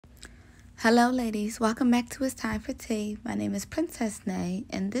Hello ladies, welcome back to It's Time for Tea. My name is Princess Nay,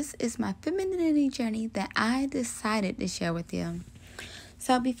 and this is my femininity journey that I decided to share with you.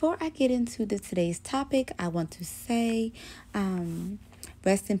 So before I get into today's topic, I want to say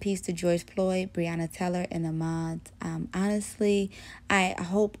rest in peace to George Floyd, Breonna Taylor, and Ahmaud. Honestly, I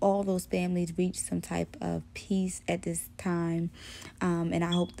hope all those families reach some type of peace at this time, and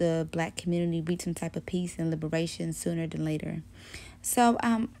I hope the Black community reach some type of peace and liberation sooner than later. So,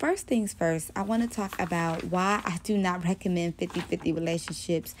 first things first, I want to talk about why I do not recommend 50-50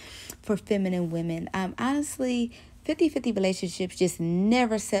 relationships for feminine women. Honestly, 50-50 relationships just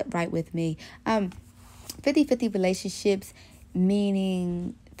never set right with me. 50-50 relationships,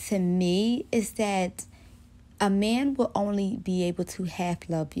 meaning to me, is that a man will only be able to half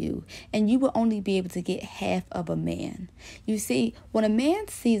love you, and you will only be able to get half of a man. You see, when a man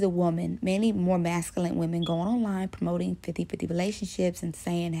sees a woman, mainly more masculine women, going online promoting 50-50 relationships and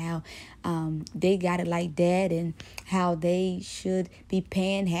saying how they got it like that and how they should be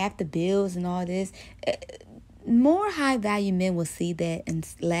paying half the bills and all this, more high-value men will see that and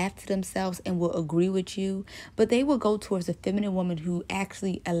laugh to themselves and will agree with you, but they will go towards a feminine woman who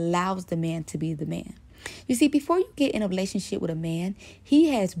actually allows the man to be the man. You see, before you get in a relationship with a man, he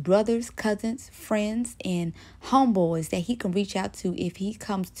has brothers, cousins, friends, and homeboys that he can reach out to if he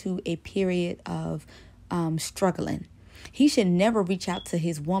comes to a period of struggling. He should never reach out to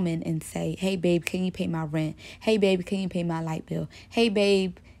his woman and say, hey, babe, can you pay my rent? Hey, babe, can you pay my light bill? Hey,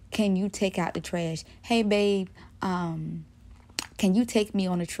 babe, can you take out the trash? Hey, babe, can you take me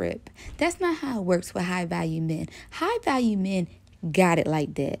on a trip? That's not how it works with high-value men. High-value men got it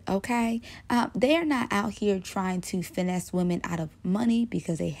like that, okay? They're not out here trying to finesse women out of money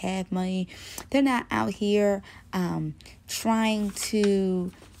because they have money. They're not out here trying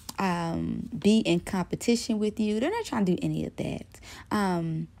to be in competition with you. They're not trying to do any of that.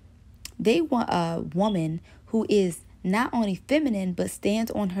 They want a woman who is not only feminine, but stands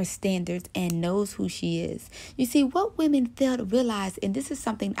on her standards and knows who she is. You see, what women fail to realize, and this is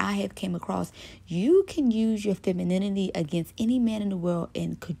something I have came across, you can use your femininity against any man in the world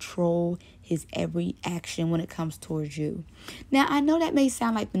and control his every action when it comes towards you. Now, I know that may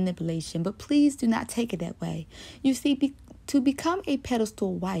sound like manipulation, but please do not take it that way. You see, to become a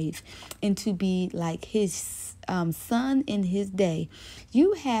pedestal wife and to be like his son in his day,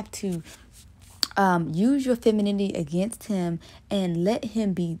 you have to use your femininity against him and let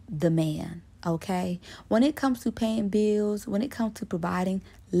him be the man, okay? When it comes to paying bills, when it comes to providing,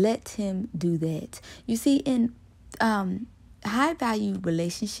 let him do that. You see, in high-value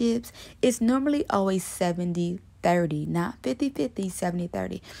relationships, it's normally always 70-30, not 50-50,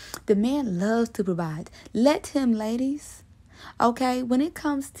 70-30. The man loves to provide. Let him, ladies, okay? When it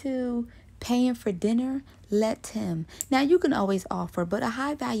comes to paying for dinner, let him. Now, you can always offer, but a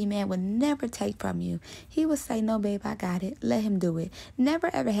high-value man would never take from you. He would say, no, babe, I got it. Let him do it. Never,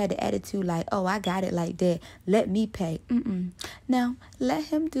 ever had the attitude like, oh, I got it like that. Let me pay. No, let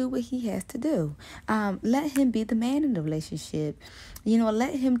him do what he has to do. Let him be the man in the relationship.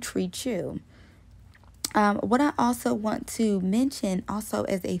 Let him treat you. What I also want to mention also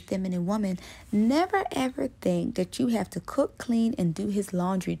as a feminine woman, never ever think that you have to cook, clean, and do his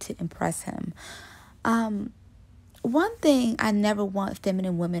laundry to impress him. One thing I never want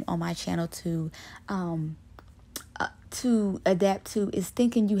feminine women on my channel to adapt to is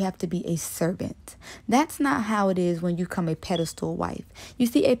thinking you have to be a servant. That's not how it is when you become a pedestal wife. You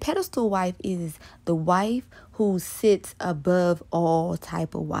see, a pedestal wife is the wife who sits above all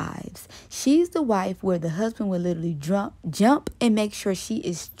type of wives. She's the wife where the husband will literally jump and make sure she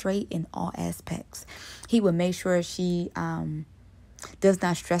is straight in all aspects. He will make sure she does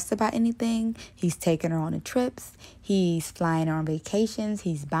not stress about anything. He's taking her on the trips. He's flying her on vacations.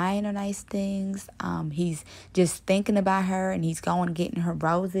 He's buying her nice things. He's just thinking about her, and he's going getting her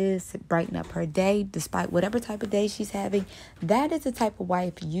roses to brighten up her day, despite whatever type of day she's having. That is the type of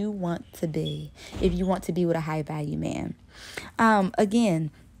wife you want to be if you want to be with a high-value man. Again,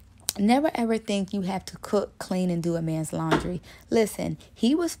 never ever think you have to cook, clean, and do a man's laundry. Listen,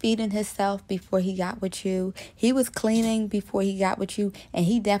 he was feeding himself before he got with you. He was cleaning before he got with you. And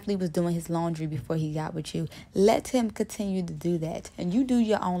he definitely was doing his laundry before he got with you. Let him continue to do that. And you do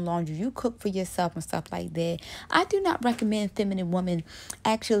your own laundry. You cook for yourself and stuff like that. I do not recommend feminine women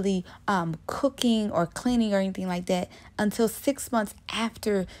actually cooking or cleaning or anything like that until 6 months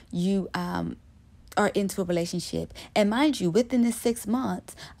after you are into a relationship. And mind you, within the 6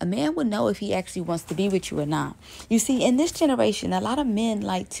 months, a man will know if he actually wants to be with you or not. You see, in this generation, a lot of men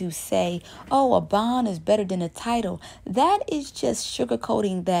like to say, oh, a bond is better than a title. That is just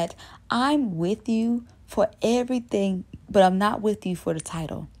sugarcoating that I'm with you for everything, but I'm not with you for the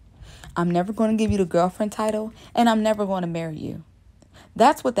title. I'm never going to give you the girlfriend title, and I'm never going to marry you.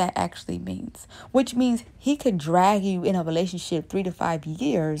 That's what that actually means, which means he could drag you in a relationship 3 to 5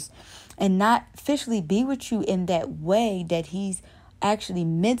 years and not officially be with you in that way that he's actually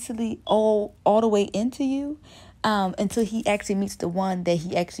mentally all the way into you, until he actually meets the one that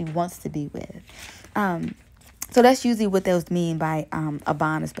he actually wants to be with. So that's usually what those mean by a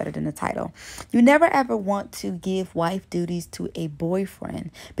bond is better than a title. You never ever want to give wife duties to a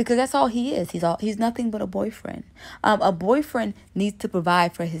boyfriend, because that's all he is. He's nothing but a boyfriend. A boyfriend needs to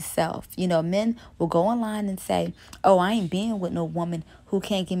provide for himself. Men will go online and say, oh, I ain't being with no woman who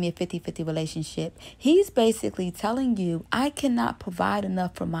can't give me a 50-50 relationship. He's basically telling you, I cannot provide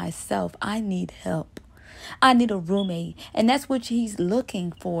enough for myself. I need help. I need a roommate. And that's what he's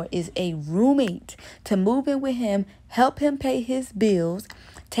looking for, is a roommate to move in with him, help him pay his bills,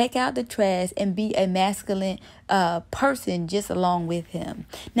 take out the trash, and be a masculine person just along with him.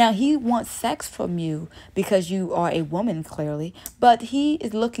 Now, he wants sex from you because you are a woman, clearly, but he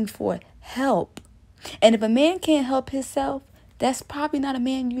is looking for help. And if a man can't help himself, that's probably not a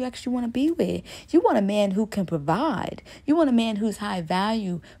man you actually want to be with. You want a man who can provide. You want a man who's high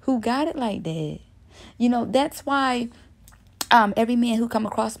value, who got it like that. That's why every man who come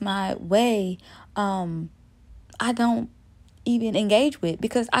across my way, I don't even engage with,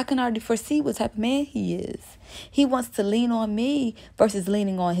 because I can already foresee what type of man he is. He wants to lean on me versus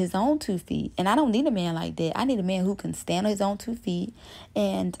leaning on his own 2 feet. And I don't need a man like that. I need a man who can stand on his own 2 feet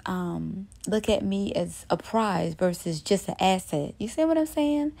and look at me as a prize versus just an asset. You see what I'm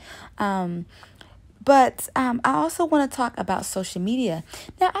saying? But I also want to talk about social media.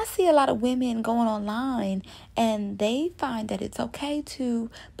 Now, I see a lot of women going online and they find that it's okay to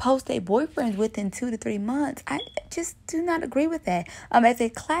post their boyfriends within 2 to 3 months. I just do not agree with that. As a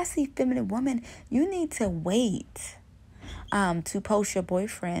classy feminine woman, you need to wait to post your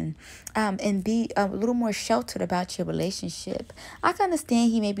boyfriend and be a little more sheltered about your relationship. I can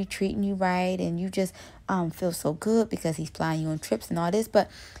understand he may be treating you right and you just feel so good because he's flying you on trips and all this,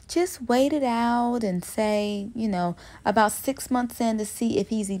 but just wait it out and say, about 6 months in to see if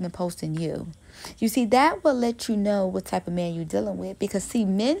he's even posting you. You see, that will let you know what type of man you're dealing with, because see,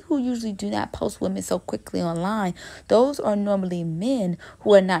 men who usually do not post women so quickly online, those are normally men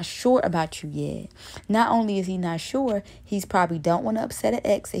who are not sure about you yet. Not only is he not sure, he's probably don't want to upset an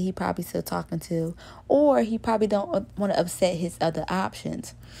ex that he probably still talking to, or he probably don't want to upset his other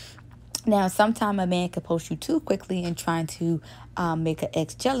options. Now, sometimes a man could post you too quickly and trying to make an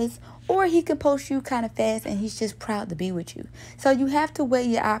ex jealous, or he can post you kind of fast and he's just proud to be with you. So you have to weigh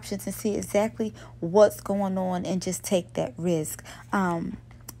your options and see exactly what's going on and just take that risk.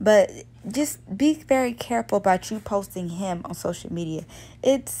 But just be very careful about you posting him on social media.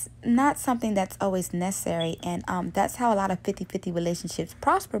 It's not something that's always necessary. And that's how a lot of 50-50 relationships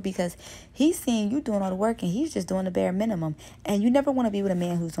prosper, because he's seeing you doing all the work and he's just doing the bare minimum. And you never want to be with a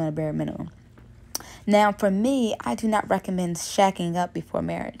man who's doing the bare minimum. Now, for me, I do not recommend shacking up before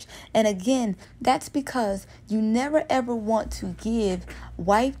marriage. And again, that's because you never ever want to give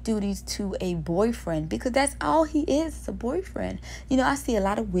wife duties to a boyfriend, because that's all he is, a boyfriend. I see a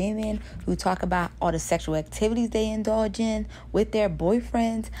lot of women who talk about all the sexual activities they indulge in with their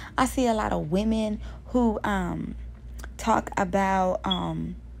boyfriends. I see a lot of women who talk about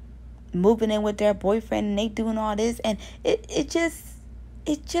moving in with their boyfriend and they doing all this, and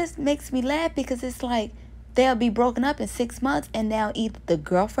it just makes me laugh, because it's like they'll be broken up in 6 months and now either the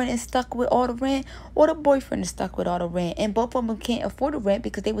girlfriend is stuck with all the rent or the boyfriend is stuck with all the rent, and both of them can't afford the rent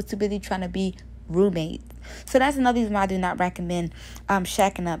because they were too busy trying to be roommates. So that's another reason why I do not recommend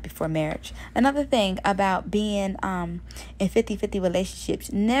shacking up before marriage. Another thing about being in 50-50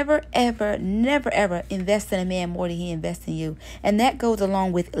 relationships, never ever invest in a man more than he invests in you. And that goes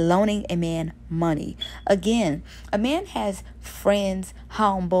along with loaning a man money. Again, a man has friends,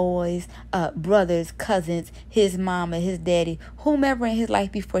 homeboys, brothers, cousins, his mama, his daddy, whomever in his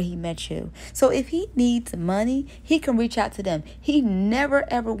life before he met you. So if he needs money, he can reach out to them. He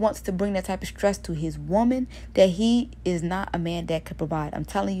never ever wants to bring that type of stress to his woman that he is not a man that could provide. I'm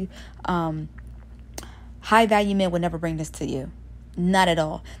telling you, high value men will never bring this to you. Not at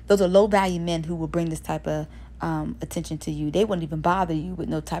all. Those are low value men who will bring this type of attention to you. They wouldn't even bother you with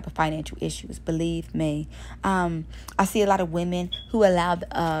no type of financial issues, believe me. I see a lot of women who allow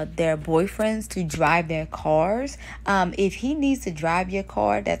their boyfriends to drive their cars. If he needs to drive your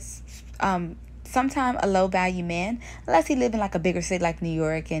car, that's sometimes a low value man, unless he live in like a bigger city like New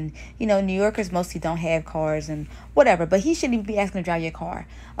York, and New Yorkers mostly don't have cars and whatever, but he shouldn't even be asking to drive your car.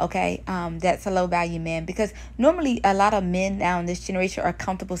 Okay, that's a low value man, because normally a lot of men now in this generation are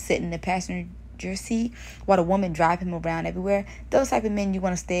comfortable sitting in the passenger passenger seat while the woman drive him around everywhere. Those type of men you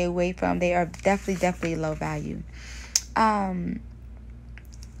want to stay away from. They are definitely low value.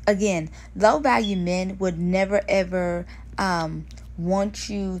 Again, low value men would never ever want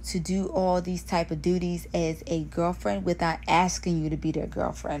you to do all these type of duties as a girlfriend without asking you to be their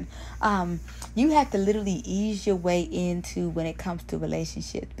girlfriend. You have to literally ease your way into when it comes to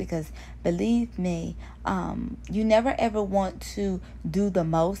relationships, because believe me, you never ever want to do the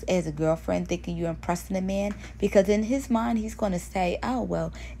most as a girlfriend thinking you're impressing a man, because in his mind he's going to say, oh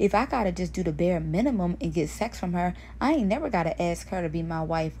well, if I gotta just do the bare minimum and get sex from her, I ain't never gotta ask her to be my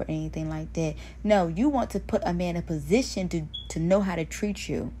wife or anything like that. No, you want to put a man in a position to know how to treat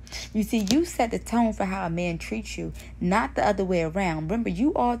you. You see, you set the tone for how a man treats you, not the other way around. Remember,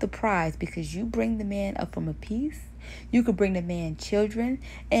 you are the prize, because you bring the man up from a piece. You could bring the man children,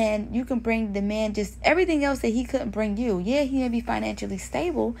 and you can bring the man just everything else that he couldn't bring you. Yeah, he may be financially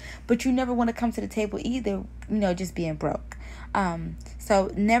stable, but you never want to come to the table either, just being broke.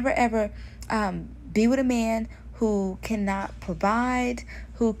 So never ever be with a man who cannot provide,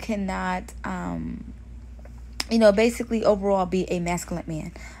 who cannot basically overall be a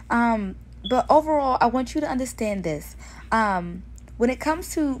masculine man. But overall, I want you to understand this. When it comes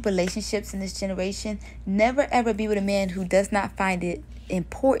to relationships in this generation, never ever be with a man who does not find it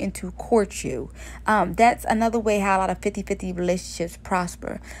important to court you. That's another way how a lot of 50-50 relationships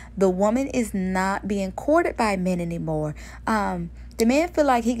prosper. The woman is not being courted by men anymore. The man feel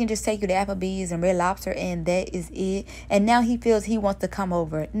like he can just take you to Applebee's and Red Lobster and that is it. And now he feels he wants to come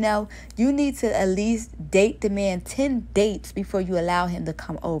over. No, you need to at least date the man 10 dates before you allow him to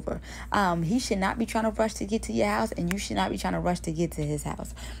come over. He should not be trying to rush to get to your house, and you should not be trying to rush to get to his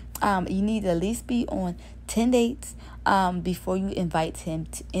house. You need to at least be on 10 dates before you invite him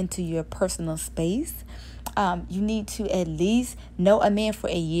into your personal space. You need to at least know a man for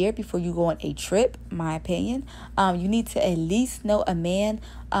a year before you go on a trip, my opinion. You need to at least know a man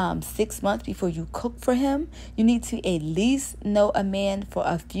 6 months before you cook for him. You need to at least know a man for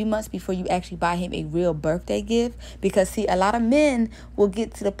a few months before you actually buy him a real birthday gift. Because, see, a lot of men will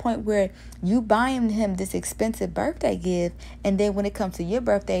get to the point where you buying him this expensive birthday gift, and then when it comes to your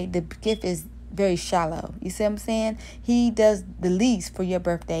birthday, the gift is very shallow. You see what I'm saying? He does the least for your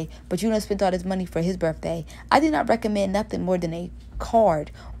birthday, but you don't spend all this money for his birthday. I do not recommend nothing more than a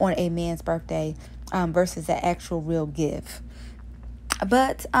card on a man's birthday versus an actual real gift.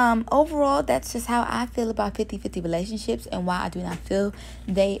 But overall, that's just how I feel about 50-50 relationships and why I do not feel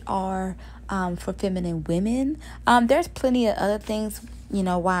they are for feminine women. There's plenty of other things,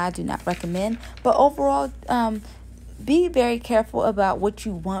 why I do not recommend. But overall, be very careful about what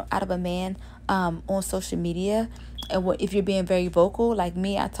you want out of a man on social media. And if you're being very vocal, like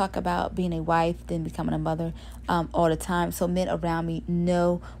me, I talk about being a wife, then becoming a mother all the time. So men around me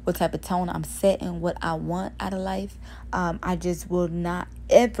know what type of tone I'm setting, what I want out of life. I just will not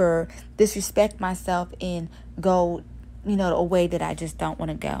ever disrespect myself and go, a way that I just don't want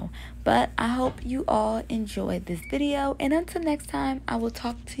to go. But I hope you all enjoyed this video. And until next time, I will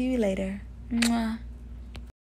talk to you later. Mwah.